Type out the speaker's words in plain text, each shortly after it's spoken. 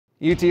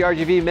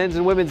UTRGV men's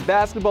and women's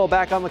basketball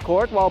back on the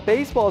court, while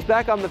baseball is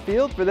back on the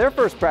field for their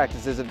first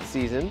practices of the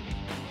season.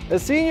 A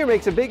senior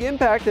makes a big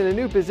impact in a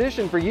new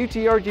position for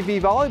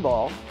UTRGV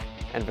volleyball.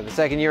 And for the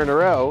second year in a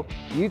row,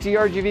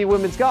 UTRGV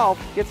women's golf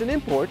gets an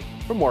import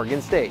from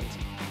Morgan State.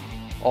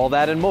 All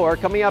that and more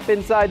coming up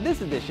inside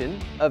this edition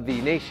of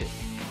V Nation.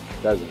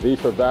 That's V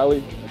for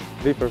Valley,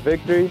 V for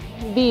Victory,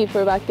 V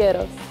for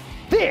Vaqueros.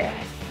 This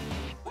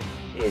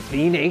is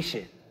V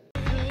Nation.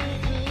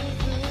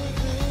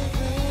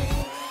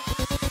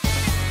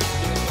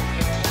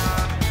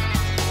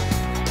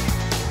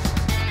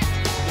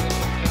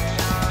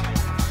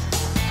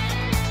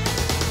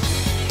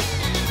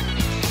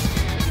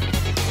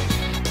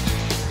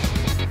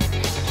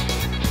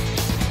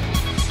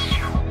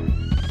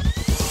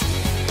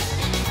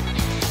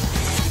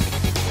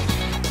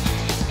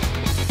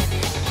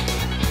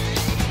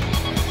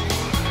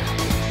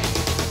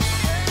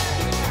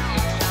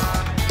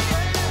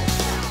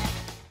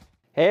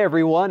 Hey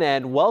everyone,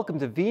 and welcome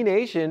to V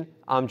Nation.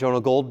 I'm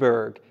Jonah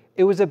Goldberg.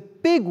 It was a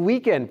big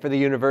weekend for the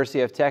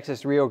University of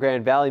Texas Rio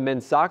Grande Valley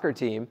men's soccer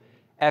team.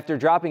 After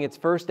dropping its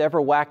first ever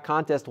WAC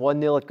contest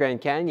 1-0 at Grand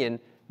Canyon,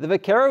 the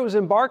Vaqueros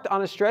embarked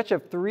on a stretch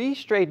of 3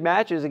 straight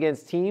matches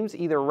against teams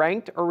either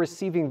ranked or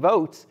receiving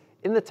votes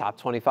in the top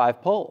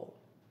 25 poll.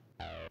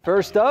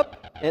 First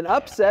up, an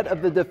upset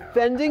of the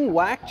defending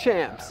WAC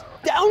champs.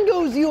 Down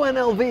goes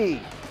UNLV.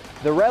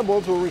 The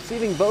Rebels were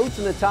receiving votes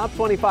in the top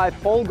 25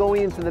 poll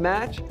going into the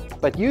match,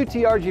 but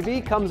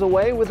UTRGV comes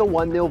away with a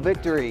 1-0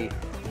 victory.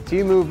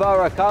 Timu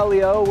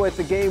Varacalio with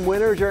the game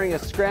winner during a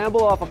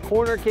scramble off a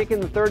corner kick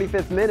in the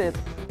 35th minute.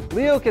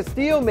 Leo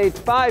Castillo made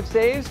 5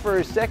 saves for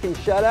his second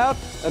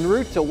shutout, en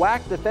route to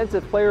WAC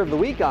Defensive Player of the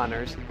Week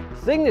honors.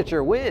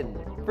 Signature win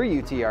for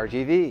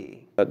UTRGV.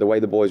 The way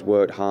the boys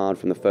worked hard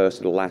from the first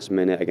to the last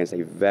minute against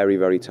a very,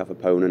 very tough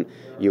opponent,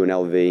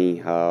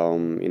 UNLV,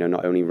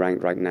 not only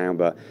ranked right now,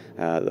 but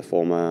the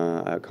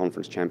former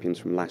conference champions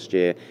from last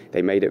year.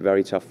 They made it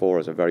very tough for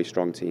us, a very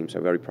strong team, so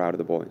very proud of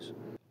the boys.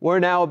 We're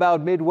now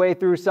about midway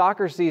through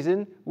soccer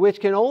season, which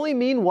can only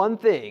mean one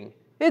thing.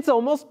 It's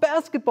almost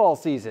basketball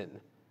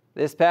season.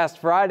 This past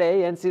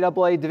Friday,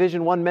 NCAA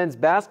Division I men's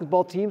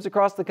basketball teams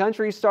across the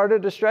country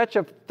started a stretch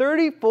of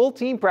 30 full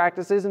team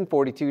practices in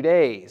 42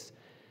 days.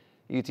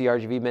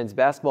 UTRGV men's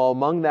basketball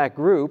among that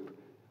group.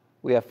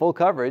 We have full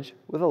coverage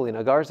with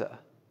Alina Garza.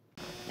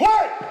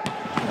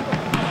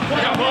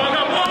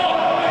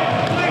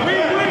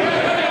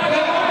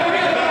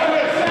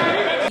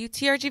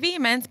 UTRGV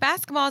men's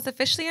basketball is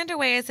officially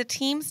underway as the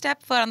team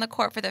stepped foot on the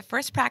court for their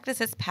first practice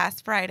this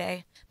past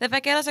Friday. The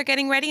Vaqueros are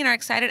getting ready and are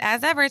excited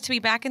as ever to be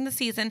back in the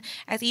season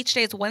as each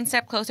day is one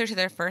step closer to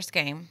their first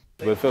game.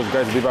 But it feels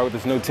great to be back with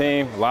this new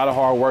team, a lot of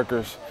hard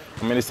workers.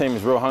 I mean, this team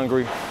is real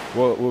hungry.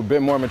 We're a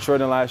bit more mature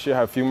than last year,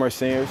 have a few more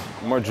seniors,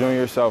 more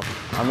juniors, so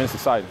I mean, it's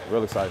exciting,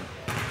 real exciting.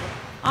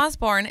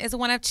 Osborne is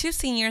one of 2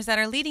 seniors that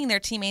are leading their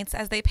teammates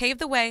as they pave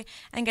the way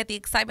and get the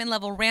excitement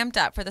level ramped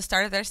up for the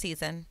start of their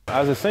season.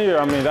 As a senior,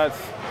 I mean,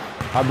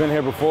 I've been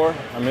here before.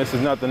 I mean, this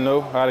is nothing new.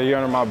 I had a year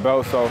under my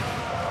belt, so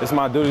it's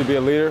my duty to be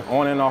a leader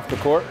on and off the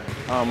court,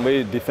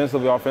 lead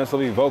defensively,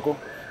 offensively, vocal,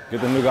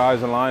 get the new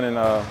guys in line and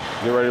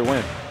get ready to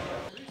win.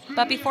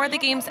 But before the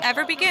games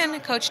ever begin,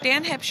 Coach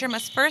Dan Hipsher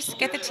must first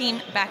get the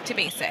team back to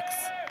basics.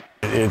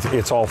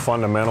 It's all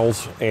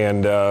fundamentals,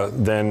 and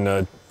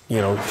then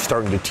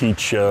starting to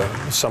teach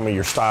some of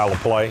your style of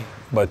play.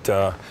 But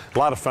a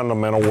lot of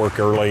fundamental work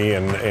early,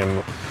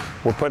 and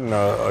we're putting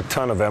a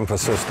ton of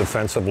emphasis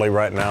defensively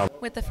right now.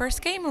 With the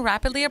first game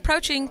rapidly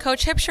approaching,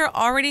 Coach Hipsher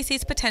already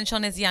sees potential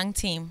in his young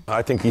team.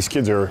 I think these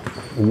kids are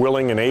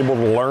willing and able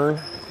to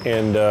learn,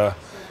 and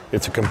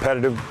it's a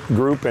competitive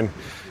group and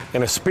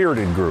a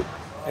spirited group.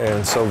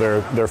 And so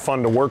they're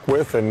fun to work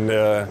with, and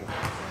the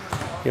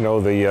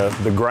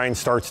grind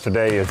starts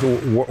today.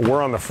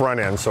 We're on the front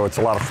end, so it's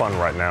a lot of fun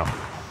right now.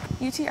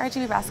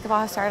 UTRGV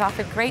basketball has started off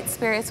with great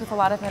spirits with a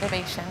lot of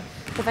motivation.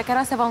 The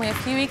Vaqueros have only a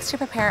few weeks to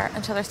prepare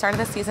until their start of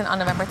the season on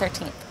November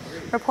 13th.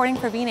 Reporting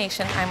for V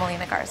Nation, I'm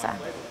Alina Garza.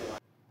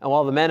 And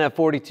while the men have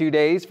 42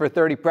 days for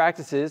 30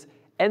 practices,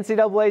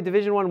 NCAA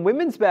Division I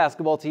women's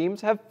basketball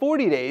teams have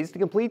 40 days to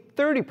complete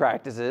 30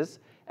 practices,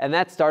 and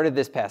that started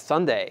this past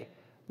Sunday.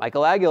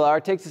 Michael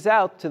Aguilar takes us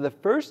out to the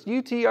first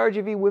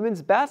UTRGV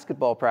women's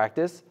basketball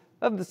practice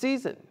of the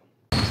season.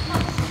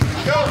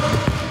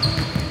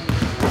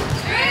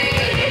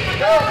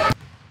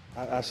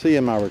 I see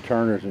in my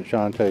returners and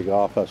Shantae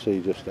Goff, I see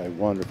just a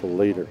wonderful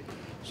leader.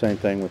 Same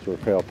thing with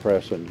Raquel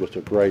Preston, just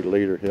a great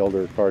leader.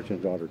 Hilda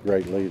Carson's daughter,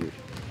 great leaders.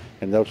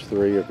 And those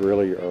 3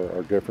 really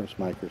are difference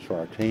makers for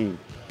our team.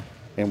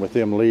 And with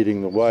them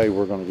leading the way,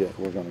 we're going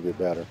to get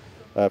better.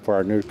 For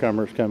our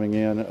newcomers coming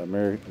in,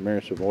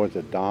 Mary Savoy is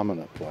a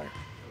dominant player.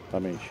 I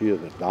mean, she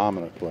is a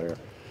dominant player.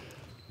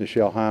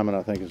 Michelle Hyman,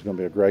 I think, is going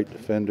to be a great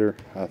defender.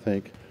 I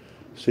think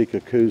Sika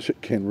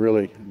Kuzik can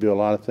really do a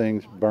lot of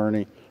things.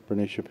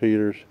 Bernicia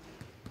Peters.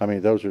 I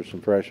mean, those are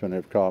some freshmen that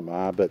have caught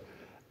my eye. But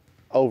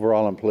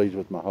overall, I'm pleased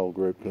with my whole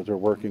group because they're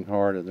working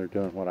hard and they're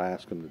doing what I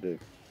ask them to do.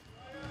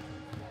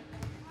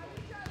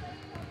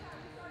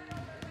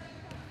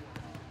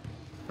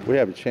 we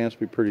have a chance to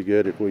be pretty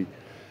good if we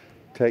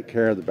take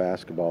care of the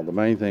basketball. The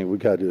main thing we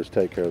got to do is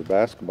take care of the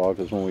basketball,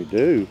 because when we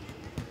do,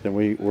 then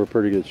we're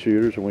pretty good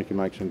shooters and we can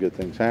make some good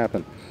things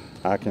happen.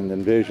 I can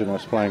envision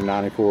us playing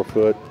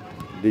 94-foot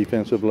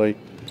defensively,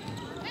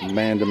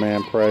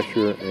 man-to-man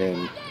pressure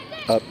and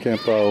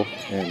up-tempo,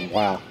 and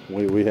wow,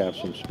 we have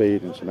some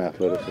speed and some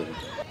athleticism.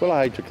 Well,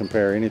 I hate to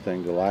compare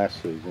anything to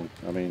last season.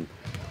 I mean,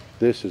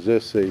 this is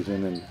this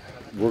season, and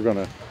we're going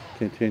to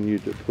continue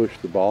to push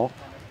the ball,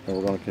 and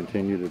we're going to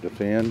continue to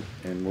defend,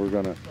 and we're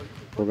going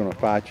to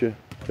fight you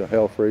till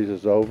hell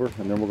freezes over,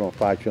 and then we're going to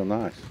fight you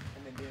nice.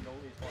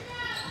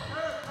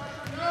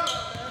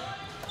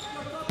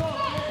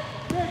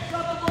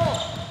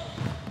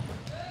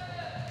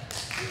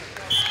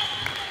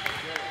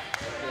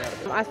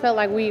 I felt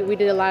like we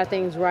did a lot of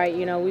things right.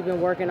 You know, we've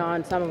been working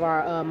on some of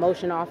our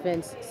motion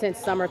offense since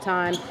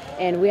summertime,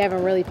 and we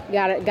haven't really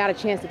got a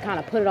chance to kind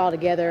of put it all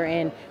together.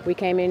 And we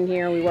came in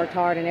here and we worked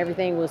hard, and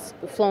everything was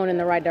flowing in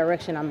the right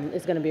direction.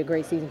 It's going to be a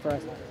great season for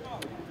us.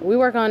 We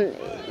work on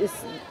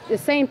the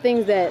same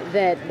things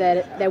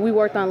that we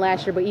worked on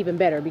last year, but even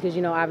better, because,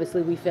 you know,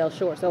 obviously we fell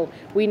short. So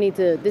we need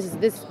to,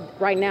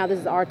 right now, this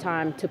is our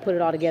time to put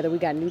it all together. We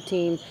got a new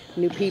team,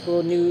 new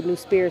people, new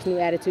spirits, new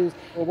attitudes.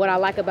 What I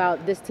like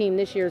about this team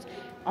this year is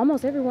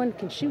almost everyone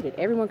can shoot it.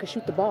 Everyone can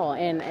shoot the ball,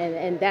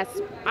 and that's,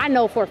 I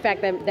know for a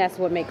fact that that's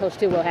what made Coach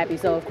Tidwell happy.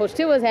 So if Coach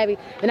Tidwell is happy,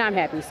 then I'm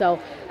happy. So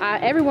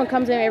everyone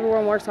comes in,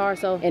 everyone works hard.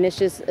 So, and it's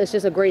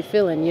just a great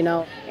feeling, you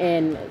know.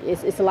 And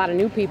it's a lot of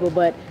new people,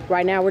 but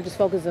right now we're just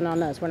focusing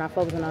on us. We're not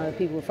focusing on other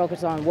people. We're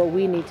focused on what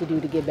we need to do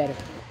to get better.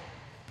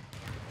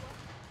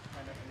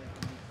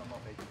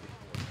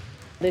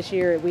 This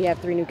year we have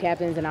 3 new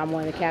captains, and I'm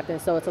one of the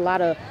captains. So it's a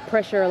lot of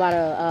pressure, a lot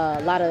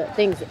of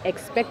things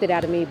expected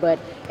out of me. But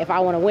if I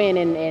want to win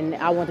and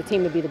I want the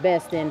team to be the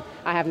best, then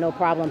I have no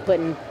problem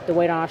putting the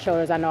weight on our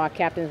shoulders. I know our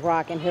captains,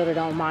 Rock and Hilda,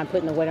 don't mind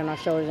putting the weight on our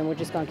shoulders, and we're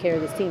just going to carry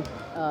this team.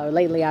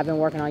 Lately I've been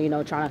working on, you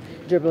know, trying to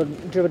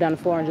dribble down the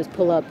floor and just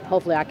pull up.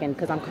 Hopefully I can,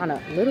 because I'm kind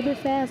of a little bit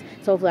fast,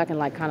 so hopefully I can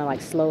kind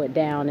of slow it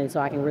down, and so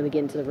I can really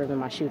get into the rhythm of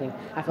my shooting.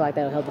 I feel like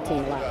that'll help the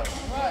team a lot.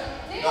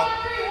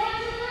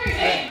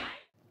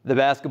 The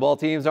basketball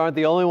teams aren't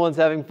the only ones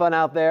having fun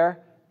out there.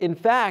 In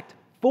fact,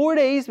 4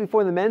 days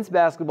before the men's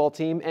basketball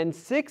team and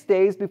 6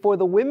 days before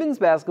the women's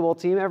basketball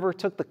team ever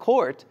took the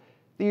court,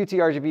 the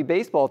UTRGV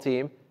baseball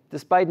team,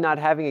 despite not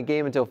having a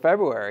game until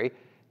February,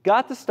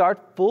 got to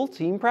start full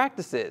team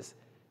practices.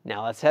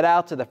 Now let's head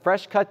out to the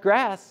fresh cut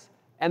grass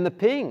and the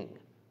ping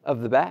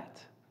of the bat.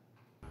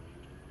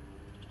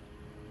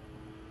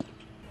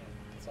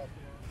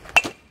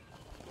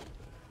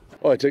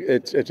 Oh,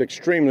 it's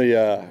extremely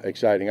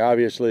exciting.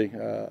 Obviously,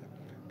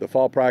 the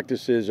fall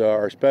practices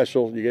are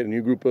special. You get a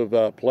new group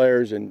of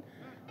players, and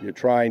you're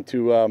trying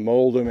to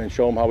mold them and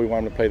show them how we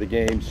want them to play the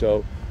game.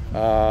 So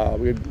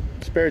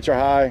spirits are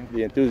high,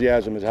 the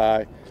enthusiasm is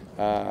high.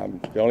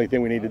 The only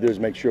thing we need to do is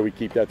make sure we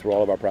keep that through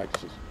all of our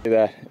practices.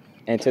 The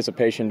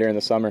anticipation during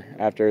the summer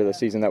after the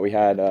season that we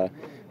had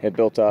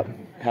built up,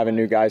 having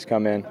new guys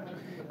come in,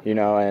 you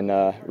know,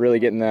 and really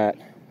getting that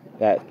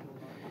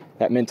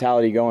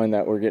mentality going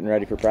that we're getting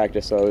ready for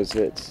practice. So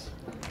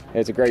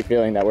it's a great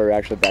feeling that we're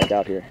actually back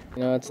out here.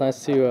 You know, it's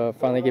nice to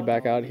finally get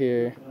back out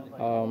here.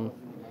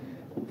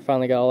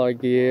 Finally got all our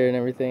gear and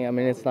everything. I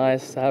mean, it's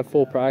nice to have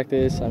full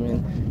practice. I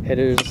mean,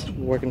 hitters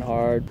working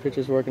hard,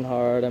 pitchers working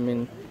hard. I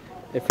mean,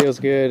 it feels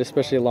good,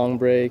 especially a long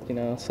break. You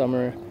know,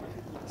 summer,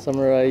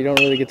 you don't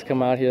really get to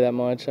come out here that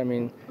much. I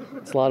mean,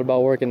 it's a lot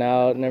about working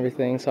out and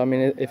everything. So I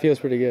mean, it feels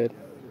pretty good.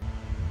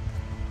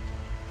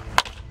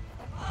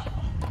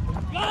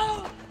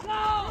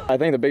 I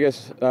think the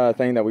biggest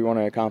thing that we want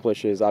to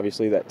accomplish is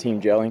obviously that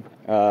team gelling.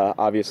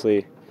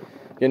 Obviously,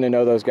 getting to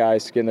know those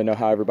guys, getting to know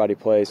how everybody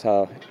plays,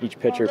 how each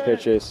pitcher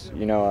pitches,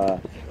 you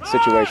know,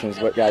 situations,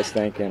 what guys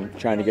think, and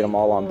trying to get them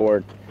all on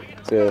board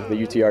to the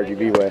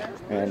UTRGV way.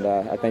 And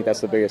I think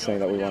that's the biggest thing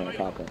that we want to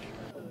accomplish.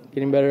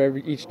 Getting better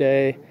each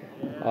day.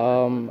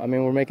 I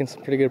mean, we're making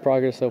some pretty good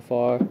progress so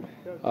far.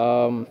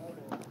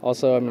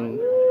 Also, I mean,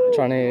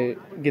 trying to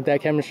get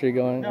that chemistry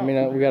going. I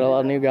mean, we got a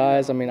lot of new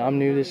guys. I mean, I'm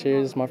new this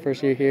year. This is my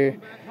first year here.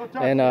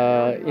 And,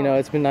 you know,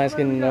 it's been nice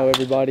getting to know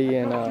everybody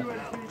and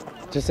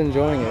just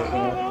enjoying it, you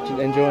know,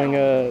 enjoying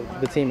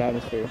the team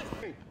atmosphere.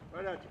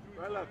 Right at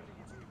you, right left,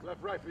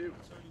 left, right for you.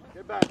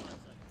 Get back.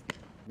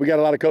 We got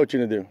a lot of coaching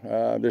to do.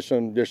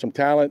 There's some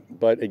talent,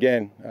 but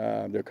again,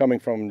 they're coming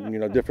from, you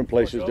know, different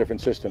places,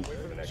 different systems.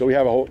 So we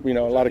have a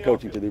lot of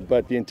coaching to do.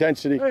 But the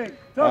intensity,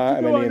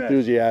 I mean, the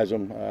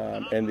enthusiasm,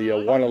 and the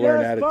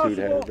want-to-learn attitude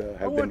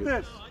have been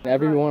good.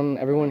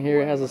 Everyone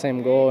here has the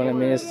same goal, and I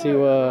mean, it's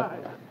to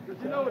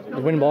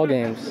win ball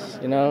games.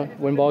 You know,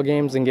 win ball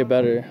games and get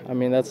better. I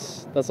mean,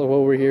 that's what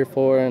we're here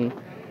for, and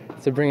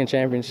to bring a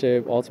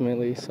championship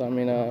ultimately. So I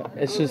mean,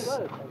 it's just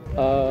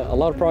a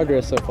lot of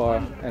progress so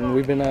far, and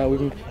we've been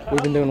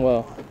doing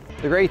well.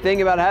 The great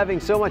thing about having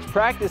so much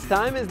practice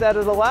time is that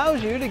it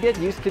allows you to get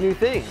used to new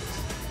things.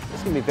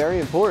 This can be very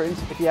important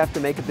if you have to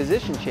make a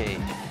position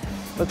change.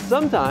 But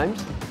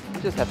sometimes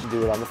you just have to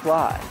do it on the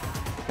fly.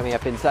 Coming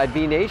up inside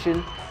V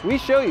Nation, we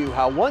show you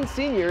how one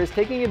senior is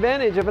taking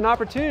advantage of an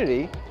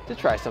opportunity to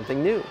try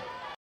something new.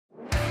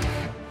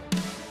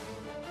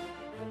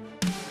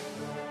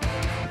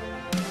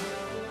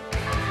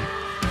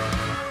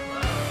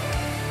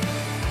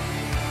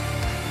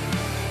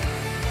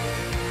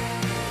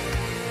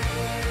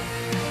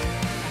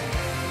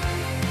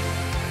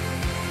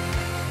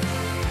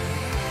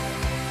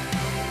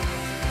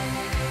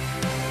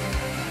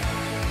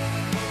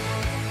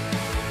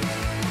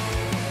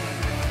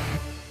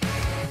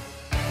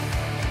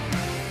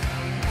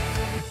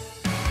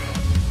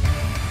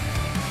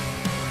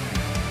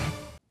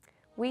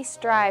 We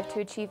strive to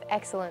achieve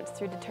excellence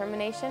through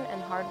determination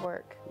and hard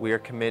work. We are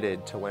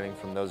committed to learning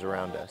from those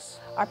around us.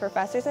 Our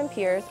professors and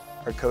peers,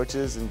 our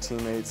coaches and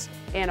teammates,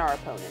 and our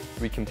opponents.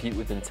 We compete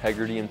with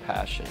integrity and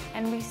passion.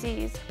 And we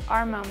seize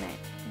our moment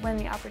when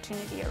the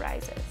opportunity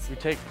arises. We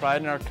take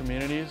pride in our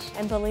communities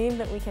and believe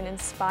that we can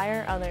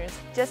inspire others,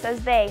 just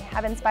as they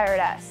have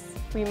inspired us.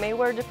 We may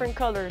wear different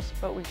colors,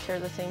 but we share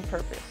the same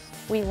purpose.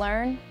 We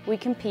learn, we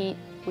compete,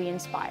 we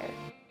inspire.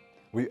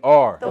 We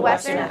are the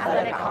Western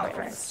Athletic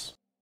Conference.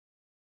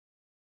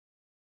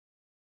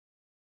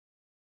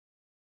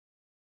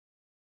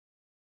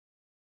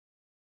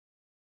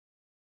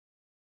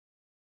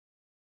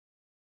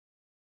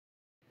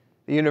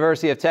 The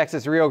University of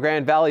Texas Rio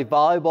Grande Valley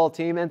volleyball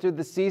team entered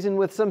the season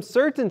with some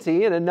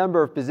certainty in a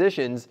number of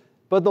positions,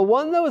 but the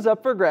one that was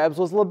up for grabs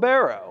was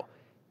libero.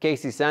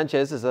 Kasey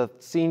Sanchez is a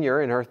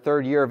senior in her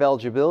third year of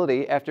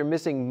eligibility after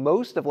missing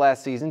most of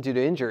last season due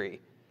to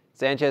injury.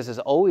 Sanchez has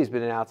always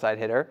been an outside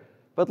hitter,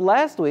 but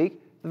last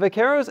week, the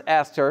Vaqueros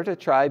asked her to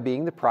try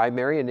being the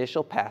primary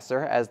initial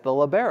passer as the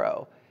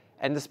libero.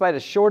 And despite a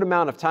short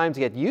amount of time to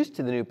get used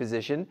to the new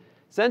position,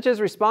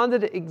 Sanchez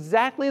responded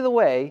exactly the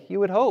way you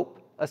would hope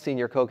a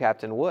senior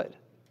co-captain would.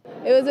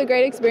 It was a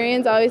great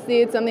experience. Obviously,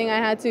 it's something I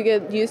had to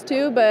get used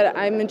to, but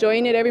I'm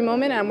enjoying it every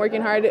moment. I'm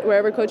working hard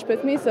wherever coach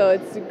puts me, so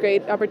it's a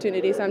great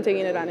opportunity, so I'm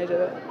taking advantage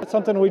of it. It's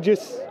something we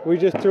just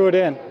threw it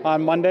in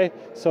on Monday,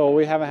 so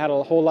we haven't had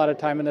a whole lot of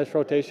time in this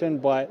rotation,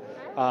 but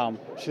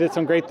she did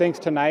some great things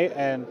tonight,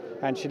 and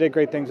she did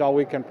great things all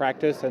week in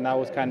practice, and that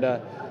was kind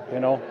of,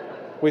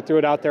 we threw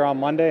it out there on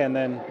Monday, and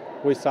then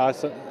we saw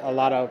a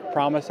lot of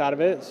promise out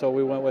of it, so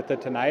we went with it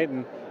tonight,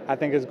 and I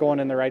think it's going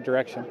in the right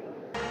direction.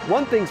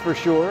 One thing's for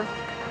sure,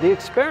 the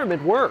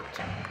experiment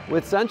worked,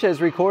 with Sanchez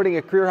recording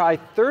a career-high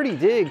 30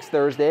 digs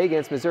Thursday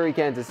against Missouri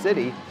Kansas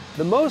City,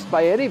 the most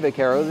by any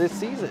Vaquero this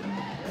season.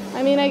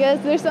 I mean, I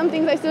guess there's some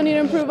things I still need to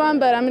improve on,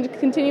 but I'm going to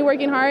continue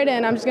working hard,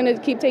 and I'm just going to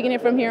keep taking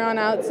it from here on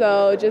out,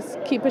 so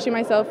just keep pushing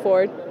myself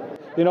forward.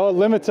 It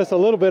limits us a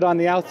little bit on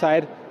the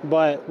outside,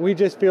 but we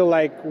just feel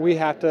like we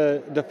have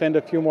to defend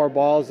a few more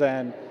balls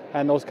and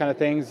those kind of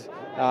things.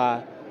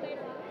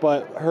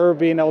 But her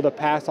being able to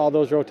pass all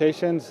those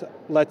rotations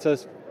lets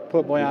us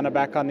put Boyana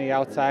back on the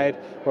outside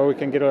where we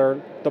can get her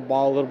the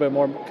ball a little bit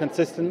more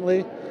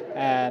consistently,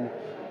 and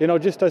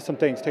just does some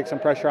things, take some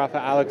pressure off of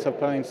Alex of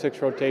playing 6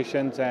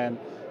 rotations, and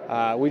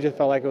we just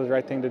felt like it was the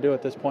right thing to do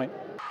at this point.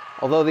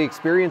 Although the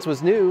experience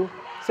was new,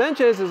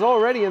 Sanchez is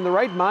already in the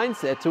right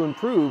mindset to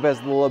improve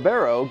as the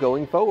libero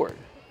going forward.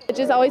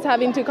 Just always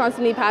having to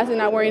constantly pass and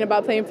not worrying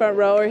about playing front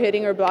row or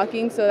hitting or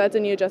blocking, so that's a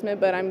new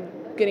adjustment, but I'm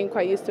getting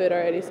quite used to it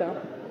already,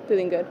 so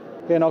feeling good.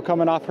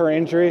 Coming off her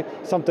injury,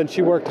 something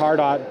she worked hard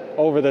on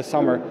over the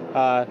summer,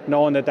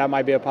 knowing that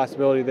might be a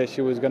possibility that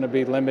she was going to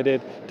be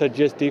limited to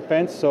just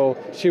defense. So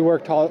she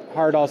worked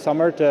hard all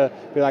summer to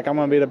be like, I'm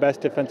going to be the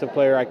best defensive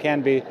player I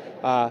can be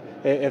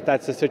if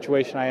that's the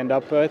situation I end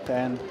up with.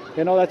 And,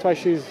 that's why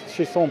she's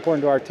so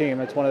important to our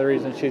team. It's one of the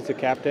reasons she's the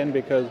captain,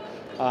 because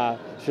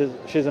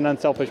she's an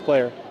unselfish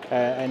player,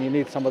 and you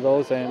need some of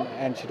those,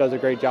 and she does a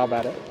great job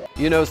at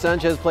it.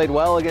 Sanchez played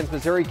well against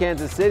Missouri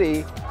Kansas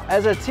City.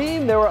 As a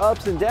team, there were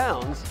ups and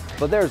downs,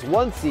 but there's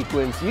one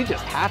sequence you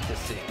just have to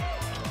see.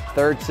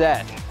 Third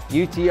set,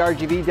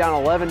 UTRGV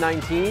down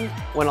 11-19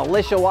 when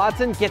Alicia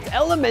Watson gets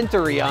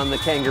elementary on the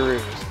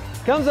Kangaroos.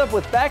 Comes up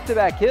with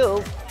back-to-back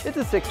kills, it's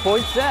a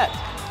 6-point set.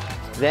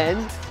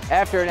 Then,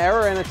 after an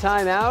error and a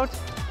timeout,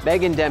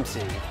 Megan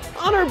Dempsey,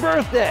 on her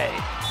birthday,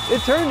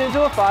 it turned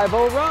into a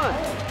 5-0 run.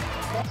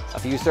 A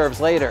few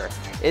serves later,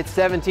 it's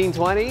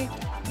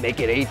 17-20, make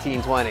it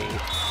 18-20.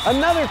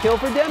 Another kill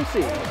for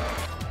Dempsey.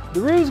 The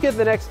Roos get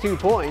the next 2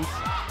 points,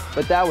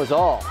 but that was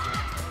all.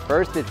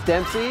 First it's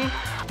Dempsey,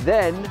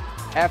 then,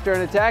 after an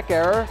attack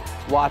error,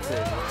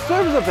 Watson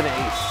serves up an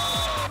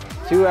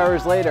ace. 2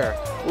 hours later,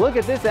 look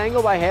at this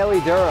angle by Haley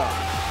Durham.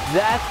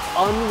 That's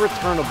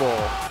unreturnable.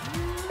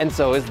 And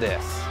so is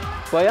this.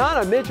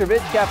 Boyana Mitrovic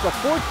caps a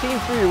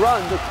 14-3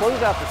 run to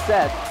close out the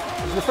set.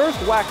 It's the first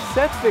WAC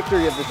sets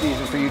victory of the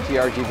season for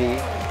UTRGV,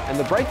 and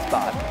the bright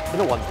spot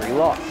in a 1-3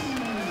 loss.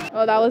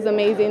 Oh, that was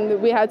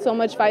amazing. We had so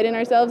much fight in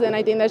ourselves, and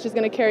I think that's just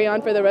going to carry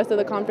on for the rest of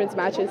the conference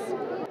matches.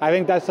 I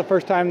think that's the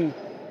first time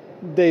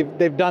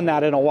they've done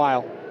that in a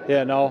while,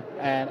 and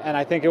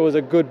I think it was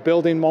a good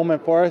building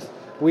moment for us.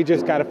 We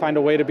just got to find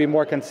a way to be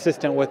more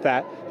consistent with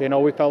that.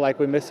 We felt like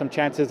we missed some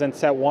chances in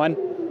set 1,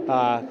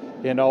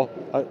 You know,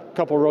 a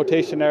couple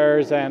rotation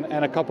errors and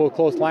a couple of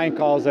close line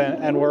calls,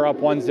 and we're up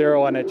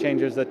 1-0, and it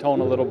changes the tone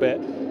a little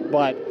bit.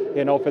 But,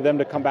 you know, for them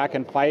to come back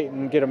and fight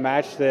and get a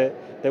match that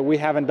we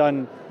haven't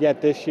done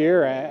yet this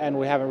year, and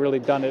we haven't really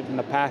done it in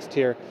the past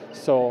here.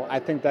 So I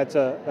think that's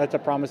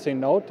a promising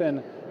note,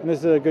 and this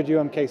is a good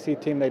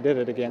UMKC team they did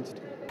it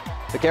against.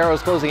 Vaqueros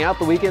closing out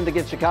the weekend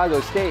against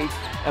Chicago State,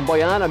 and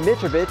Bojana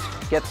Mitrovic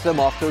gets them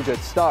off to a good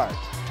start.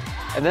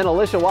 And then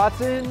Alicia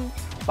Watson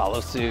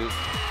follows suit.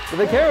 The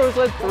Vaqueros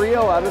led 3-0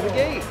 out of the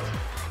gate.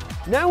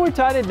 Now we're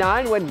tied at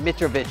 9 when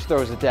Mitrovic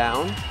throws it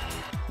down.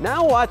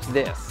 Now watch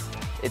this.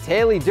 It's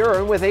Haley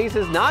Durham with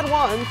aces not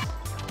once,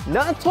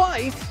 not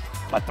twice,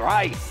 but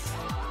thrice.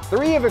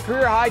 3 of a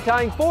career high,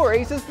 tying 4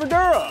 aces for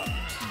Durham.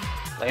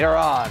 Later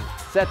on,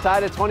 set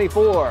tied at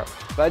 24,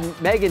 but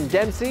Megan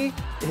Dempsey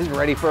is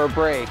ready for a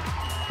break.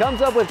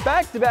 Comes up with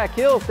back-to-back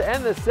kills to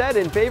end the set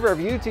in favor of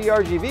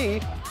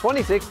UTRGV,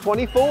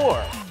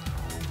 26-24.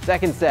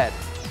 Second set,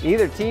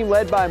 neither team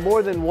led by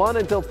more than 1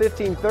 until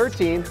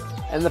 15-13,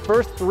 and the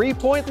first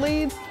 3-point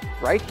lead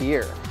right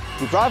here.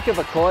 Dubravka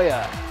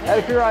Vakoya had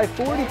a career high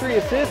 43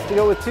 assists to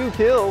go with 2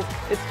 kills.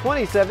 It's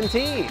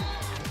 2017.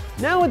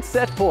 Now it's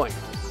set point,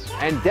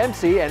 and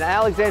Dempsey and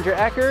Alexandra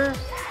Ecker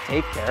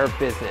take care of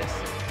business.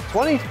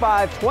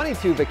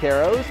 25-22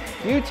 Vaqueros,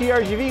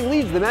 UTRGV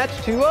leads the match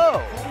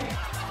 2-0.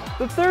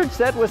 The third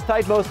set was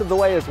tight most of the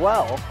way as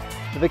well.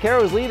 The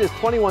Vaqueros lead is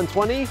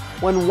 21-20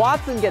 when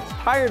Watson gets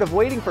tired of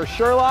waiting for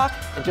Sherlock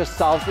and just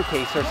solves the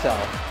case herself.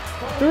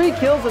 3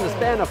 kills in a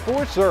span of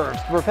 4 serves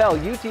to propel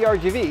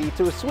UTRGV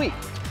to a sweep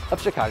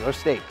of Chicago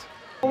State.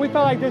 We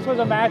felt like this was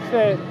a match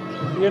that,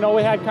 you know,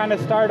 we had kind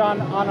of started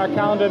on our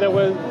calendar that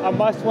was a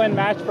must-win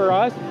match for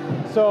us.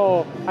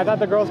 So I thought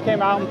the girls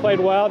came out and played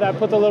well. That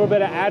puts a little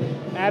bit of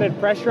added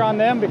pressure on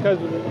them, because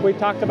we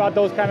talked about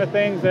those kind of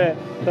things, that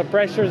the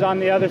pressure's on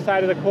the other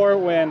side of the court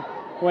when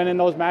in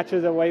those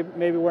matches that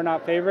maybe we're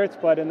not favorites,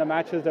 but in the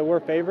matches that we're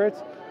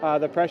favorites,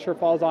 the pressure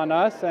falls on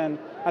us. And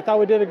I thought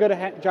we did a good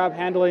job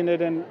handling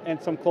it in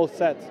some close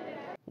sets.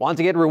 Want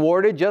to get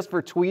rewarded just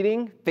for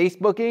tweeting,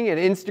 Facebooking, and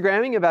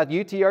Instagramming about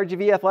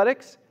UTRGV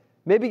athletics?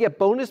 Maybe get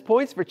bonus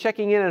points for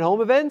checking in at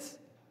home events?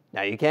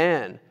 Now you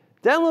can.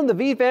 Download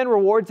the VFan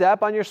Rewards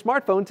app on your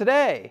smartphone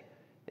today.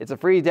 It's a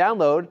free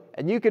download,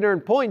 and you can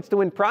earn points to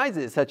win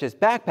prizes such as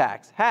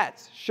backpacks,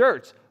 hats,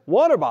 shirts,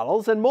 water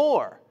bottles, and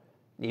more.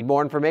 Need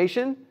more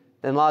information?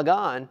 Then log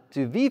on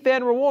to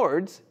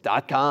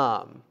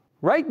vfanrewards.com.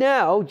 Right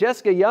now,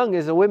 Jessica Young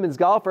is a women's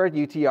golfer at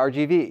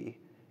UTRGV.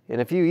 In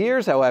a few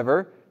years,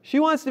 however, she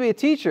wants to be a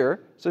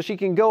teacher so she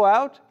can go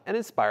out and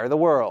inspire the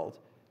world.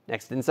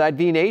 Next inside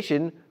V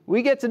Nation,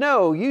 we get to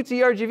know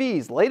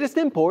UTRGV's latest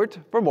import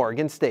from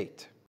Oregon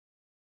State.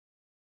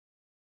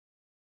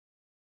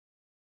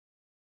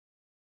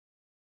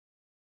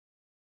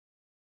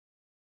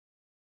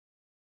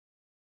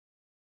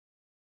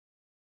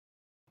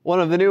 One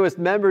of the newest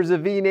members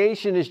of V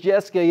Nation is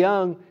Jessica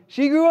Young.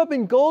 She grew up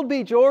in Gold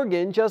Beach,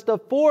 Oregon, just a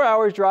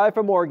 4-hour drive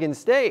from Oregon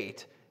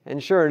State.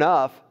 And sure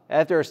enough,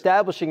 after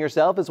establishing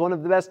herself as one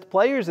of the best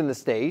players in the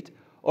state,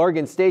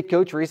 Oregon State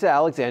coach Risa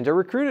Alexander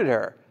recruited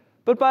her.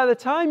 But by the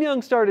time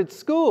Young started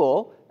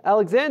school,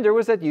 Alexander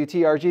was at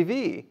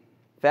UTRGV.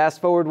 Fast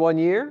forward 1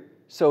 year,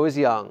 so is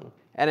Young.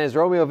 And as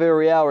Romeo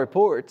Villarreal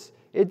reports,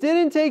 it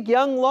didn't take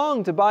Young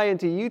long to buy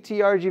into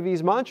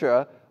UTRGV's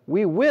mantra,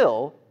 "We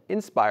will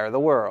inspire the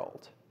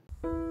world."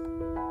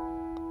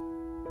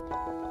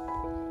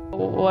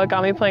 What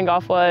got me playing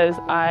golf was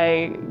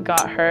I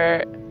got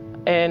hurt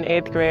in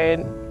 8th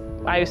grade.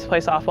 I used to play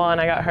softball and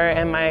I got hurt,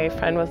 and my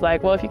friend was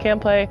like, well, if you can't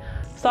play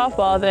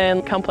softball,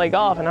 then come play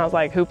golf. And I was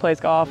like, who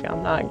plays golf?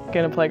 I'm not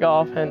gonna play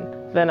golf. And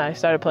then I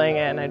started playing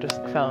it and I just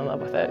fell in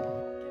love with it.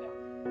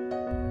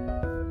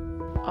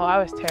 Oh, I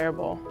was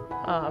terrible.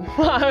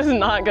 I was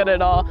not good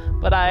at all,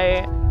 but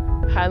I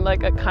had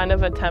like a kind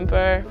of a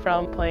temper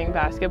from playing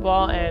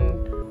basketball,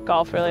 and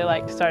golf really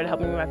started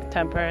helping me with the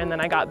temper, and then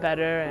I got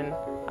better, and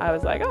I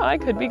was like, oh, I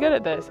could be good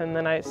at this. And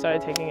then I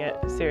started taking it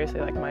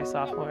seriously like my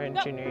sophomore and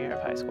junior year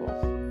of high school.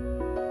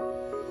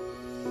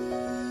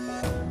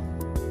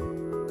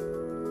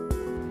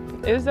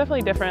 It was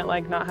definitely different,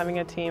 like not having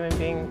a team and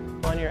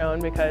being on your own,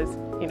 because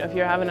you know, if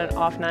you're having an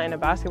off night in a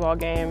basketball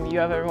game, you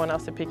have everyone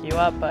else to pick you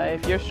up, but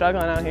if you're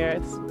struggling out here,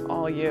 it's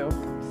all you.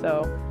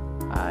 So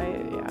I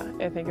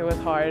think it was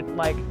hard,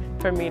 like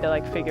for me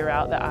to figure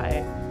out that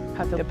I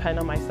have to depend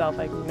on myself,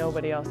 like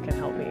nobody else can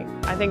help me.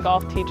 I think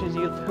golf teaches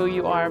you who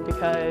you are,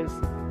 because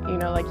you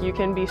know, like you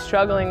can be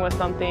struggling with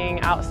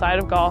something outside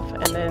of golf,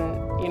 and then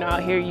you know,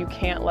 out here you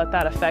can't let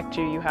that affect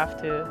you. You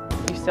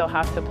still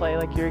have to play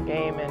like your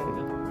game, and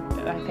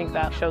I think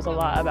that shows a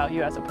lot about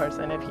you as a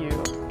person if you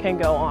can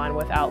go on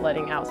without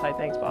letting outside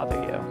things bother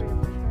you.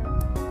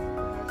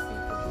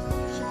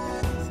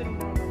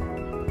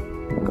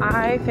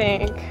 I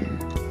think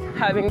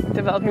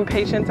developing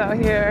patience out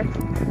here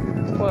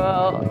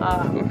will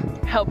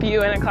help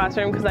you in a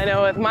classroom, because I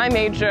know with my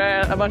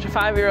major, a bunch of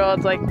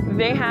 5-year-olds, like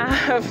they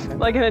have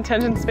like an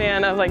attention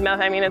span of like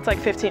nothing. I mean, it's like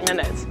 15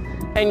 minutes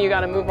and you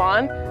got to move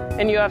on.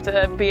 and you have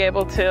to be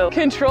able to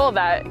control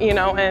that, you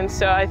know, and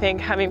so I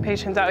think having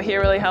patience out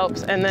here really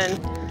helps. And then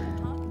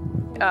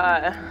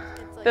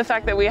the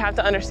fact that we have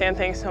to understand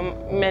things so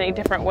many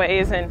different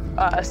ways and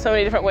so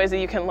many different ways that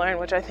you can learn,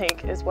 which I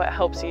think is what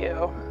helps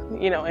you,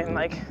 you know, in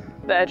like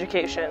the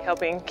education,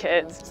 helping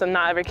kids. So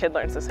not every kid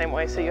learns the same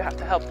way, so you have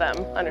to help them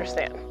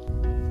understand.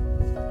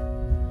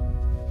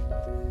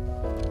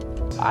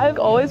 I've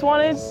always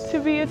wanted to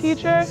be a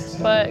teacher,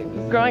 but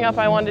growing up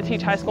I wanted to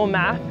teach high school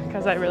math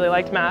because I really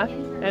liked math.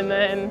 And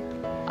then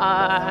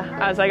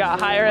as I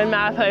got higher in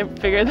math, I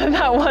figured that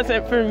that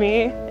wasn't for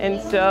me. And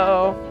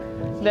so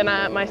then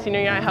my senior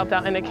year I helped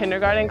out in a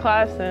kindergarten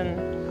class, and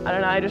I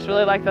don't know, I just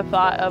really like the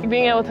thought of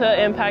being able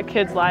to impact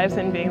kids' lives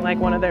and being like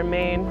one of their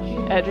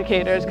main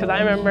educators, because I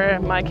remember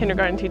my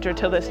kindergarten teacher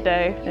till this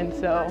day, and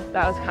so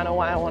that was kind of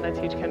why I wanted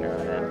to teach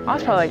kindergarten. I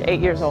was probably like 8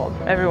 years old.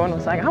 Everyone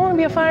was like, I want to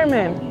be a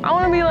fireman. I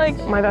want to be like,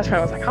 my best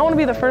friend was like, I want to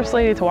be the first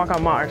lady to walk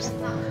on Mars.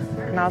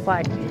 And I was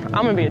like,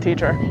 I'm going to be a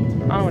teacher. I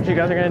don't know what you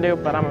guys are going to do,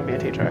 but I'm going to be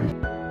a teacher.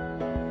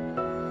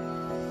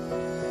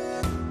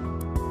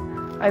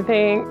 I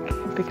think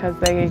because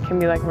they can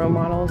be like role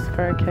models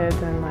for kids,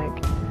 and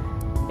like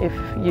if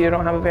you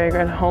don't have a very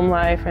good home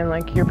life and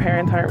like your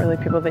parents aren't really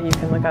people that you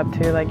can look up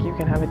to, like you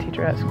can have a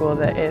teacher at school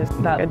that is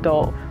that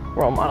adult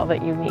role model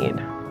that you need.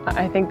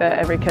 I think that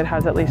every kid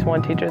has at least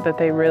one teacher that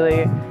they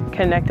really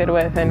connected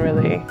with and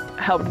really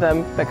helped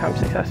them become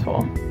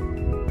successful.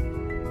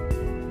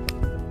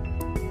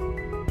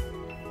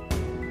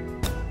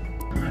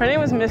 Her name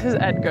was Mrs.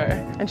 Edgar,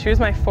 and she was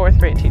my 4th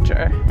grade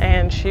teacher.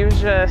 And she was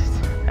just,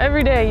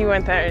 every day you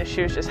went there and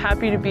she was just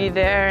happy to be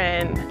there,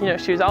 and you know,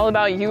 she was all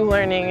about you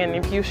learning, and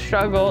if you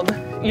struggled,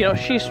 you know,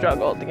 she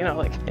struggled, you know,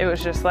 like it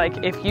was just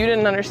like if you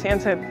didn't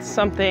understand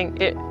something,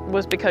 it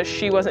was because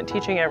she wasn't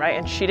teaching it right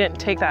and she didn't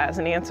take that as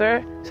an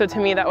answer. So to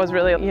me that was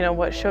really, you know,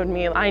 what showed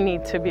me I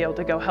need to be able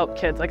to go help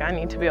kids, like I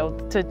need to be able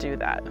to do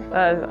that.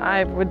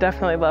 I would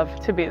definitely love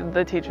to be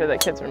the teacher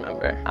that kids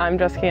remember. I'm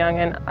Jessica Young,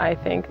 and I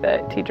think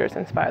that teachers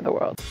inspire the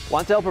world.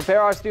 Want to help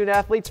prepare our student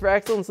athletes for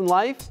excellence in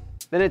life?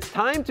 Then it's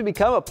time to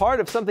become a part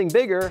of something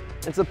bigger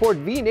and support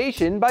V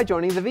Nation by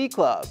joining the V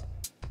Club.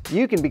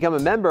 You can become a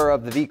member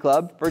of the V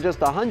Club for just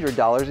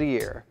 $100 a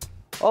year.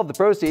 All of the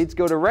proceeds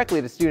go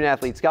directly to Student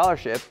Athlete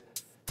Scholarship.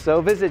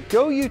 So visit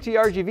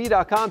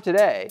GoUTRGV.com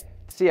today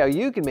to see how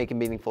you can make a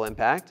meaningful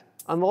impact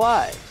on the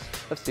lives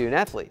of student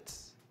athletes.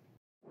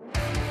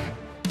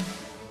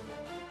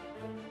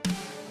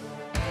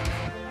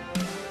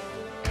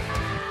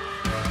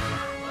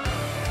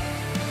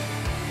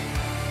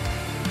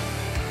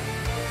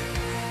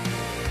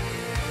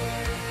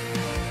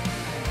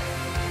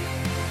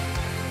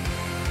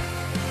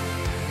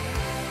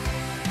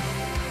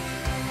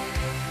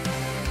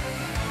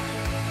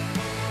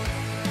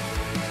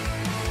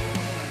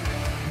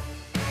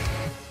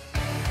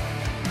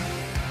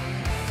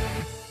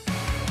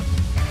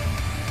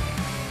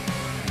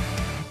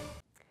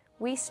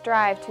 We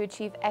strive to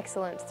achieve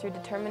excellence through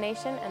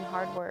determination and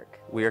hard work.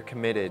 We are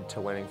committed to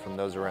winning from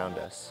those around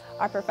us.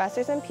 Our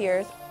professors and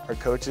peers, our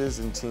coaches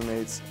and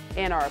teammates,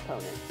 and our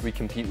opponents. We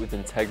compete with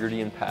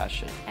integrity and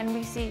passion. And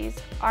we seize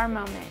our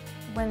moment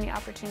when the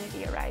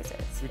opportunity arises.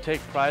 We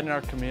take pride in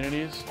our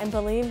communities and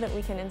believe that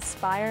we can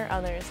inspire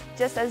others,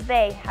 just as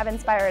they have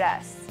inspired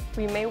us.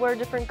 We may wear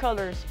different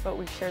colors, but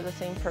we share the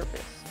same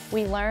purpose.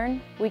 We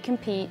learn, we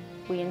compete,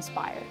 we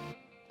inspire.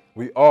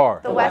 We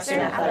are the Western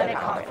Athletic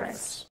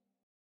Conference.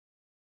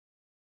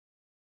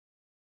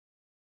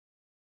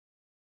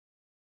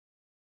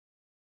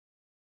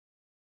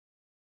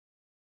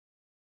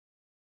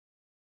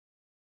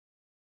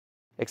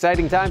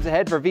 Exciting times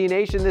ahead for V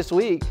Nation this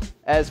week,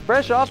 as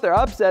fresh off their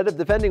upset of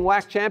defending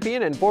WAC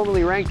champion and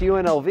formerly ranked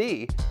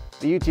UNLV,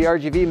 the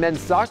UTRGV men's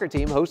soccer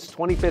team hosts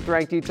 25th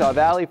ranked Utah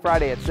Valley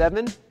Friday at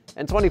 7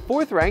 and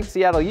 24th ranked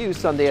Seattle U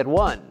Sunday at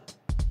 1.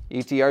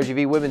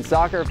 UTRGV women's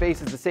soccer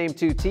faces the same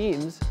two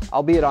teams,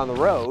 albeit on the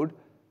road.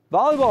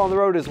 Volleyball on the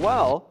road as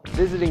well,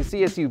 visiting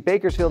CSU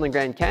Bakersfield and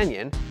Grand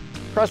Canyon.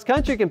 Cross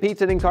country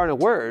competes at Incarnate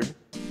Word,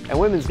 and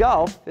women's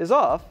golf is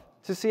off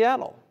to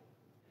Seattle.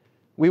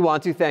 We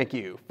want to thank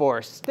you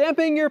for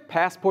stamping your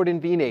passport in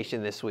V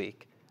Nation this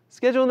week.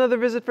 Schedule another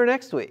visit for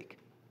next week.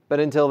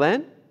 But until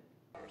then,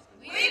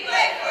 we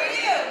play for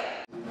you!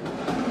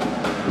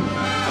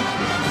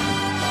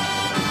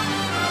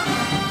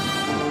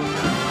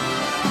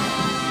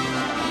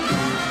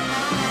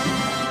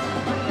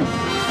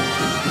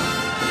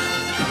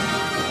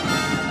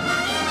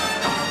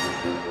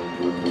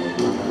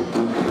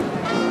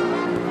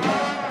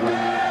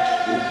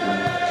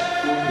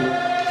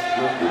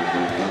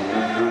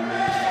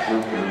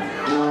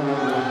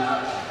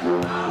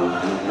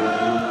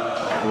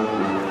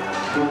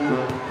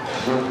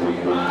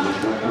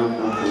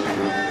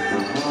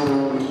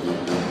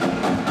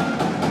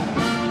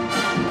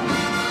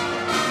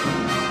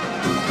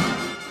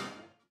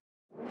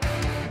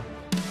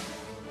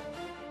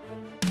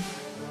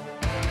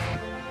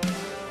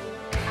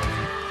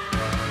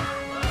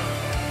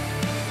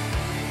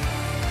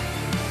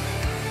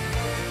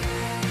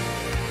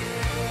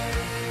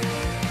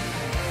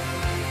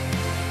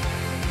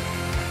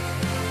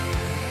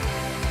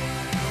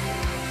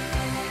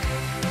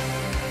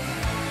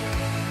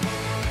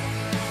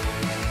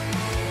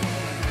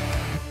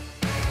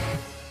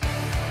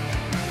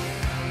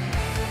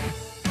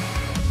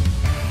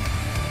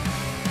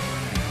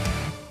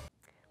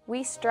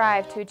 We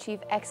strive to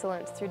achieve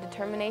excellence through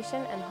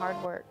determination and hard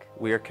work.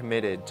 We are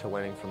committed to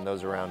learning from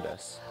those around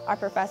us. Our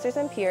professors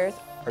and peers,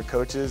 our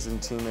coaches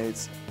and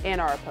teammates,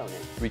 and our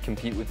opponents. We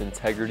compete with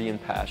integrity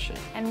and passion.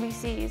 And we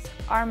seize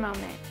our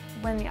moment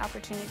when the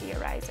opportunity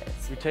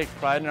arises. We take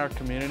pride in our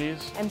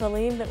communities and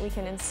believe that we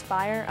can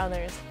inspire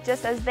others,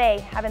 just as they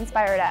have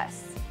inspired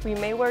us. We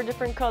may wear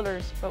different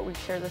colors, but we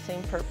share the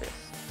same purpose.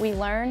 We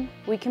learn,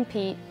 we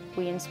compete,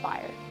 we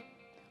inspire.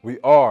 We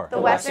are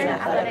the Western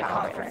Athletic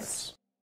Conference.